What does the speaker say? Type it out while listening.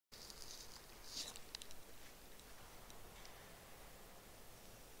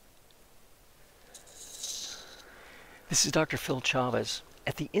This is Dr. Phil Chavez.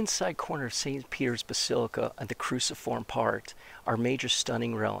 At the inside corner of St. Peter's Basilica and the cruciform part are major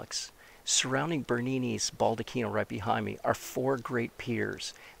stunning relics. Surrounding Bernini's baldacchino right behind me are four great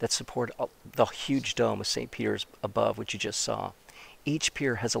piers that support the huge dome of St. Peter's above, which you just saw. Each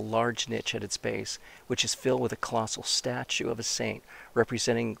pier has a large niche at its base, which is filled with a colossal statue of a saint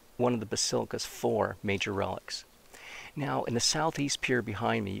representing one of the basilica's four major relics. Now, in the southeast pier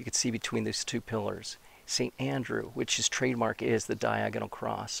behind me, you can see between these two pillars St. Andrew, which his trademark is the diagonal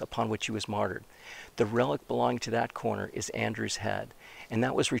cross upon which he was martyred. The relic belonging to that corner is Andrew's head, and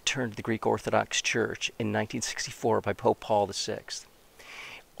that was returned to the Greek Orthodox Church in 1964 by Pope Paul VI.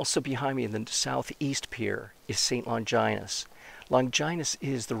 Also behind me in the southeast pier is St. Longinus. Longinus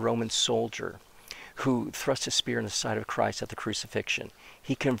is the Roman soldier who thrust his spear in the side of Christ at the crucifixion.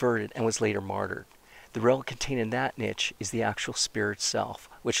 He converted and was later martyred. The relic contained in that niche is the actual spear itself,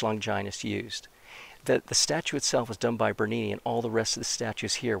 which Longinus used. The statue itself was done by Bernini, and all the rest of the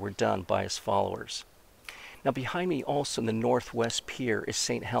statues here were done by his followers. Now behind me also in the northwest pier is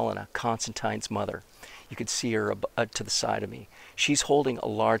St. Helena, Constantine's mother. You can see her to the side of me. She's holding a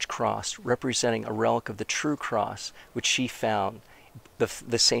large cross representing a relic of the true cross, which she found.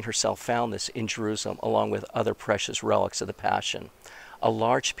 The saint herself found this in Jerusalem along with other precious relics of the Passion. A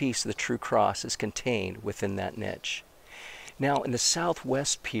large piece of the true cross is contained within that niche. Now in the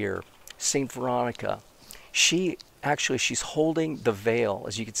southwest pier, St. Veronica, she's holding the veil,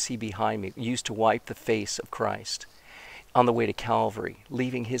 as you can see behind me, used to wipe the face of Christ on the way to Calvary,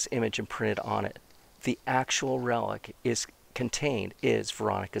 leaving his image imprinted on it. The actual relic contained is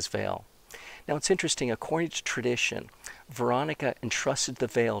Veronica's veil. Now it's interesting, according to tradition, Veronica entrusted the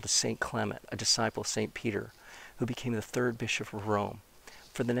veil to St. Clement, a disciple of St. Peter, who became the third bishop of Rome.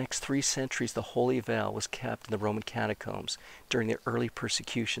 For the next 3 centuries, the Holy Veil was kept in the Roman catacombs during the early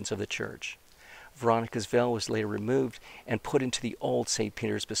persecutions of the Church. Veronica's veil was later removed and put into the old St.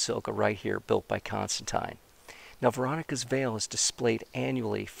 Peter's Basilica right here, built by Constantine. Now, Veronica's veil is displayed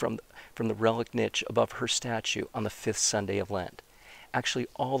annually from the relic niche above her statue on the 5th Sunday of Lent. Actually,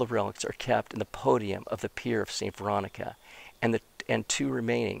 all the relics are kept in the podium of the pier of St. Veronica, and 2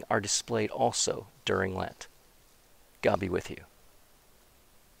 remaining are displayed also during Lent. God be with you.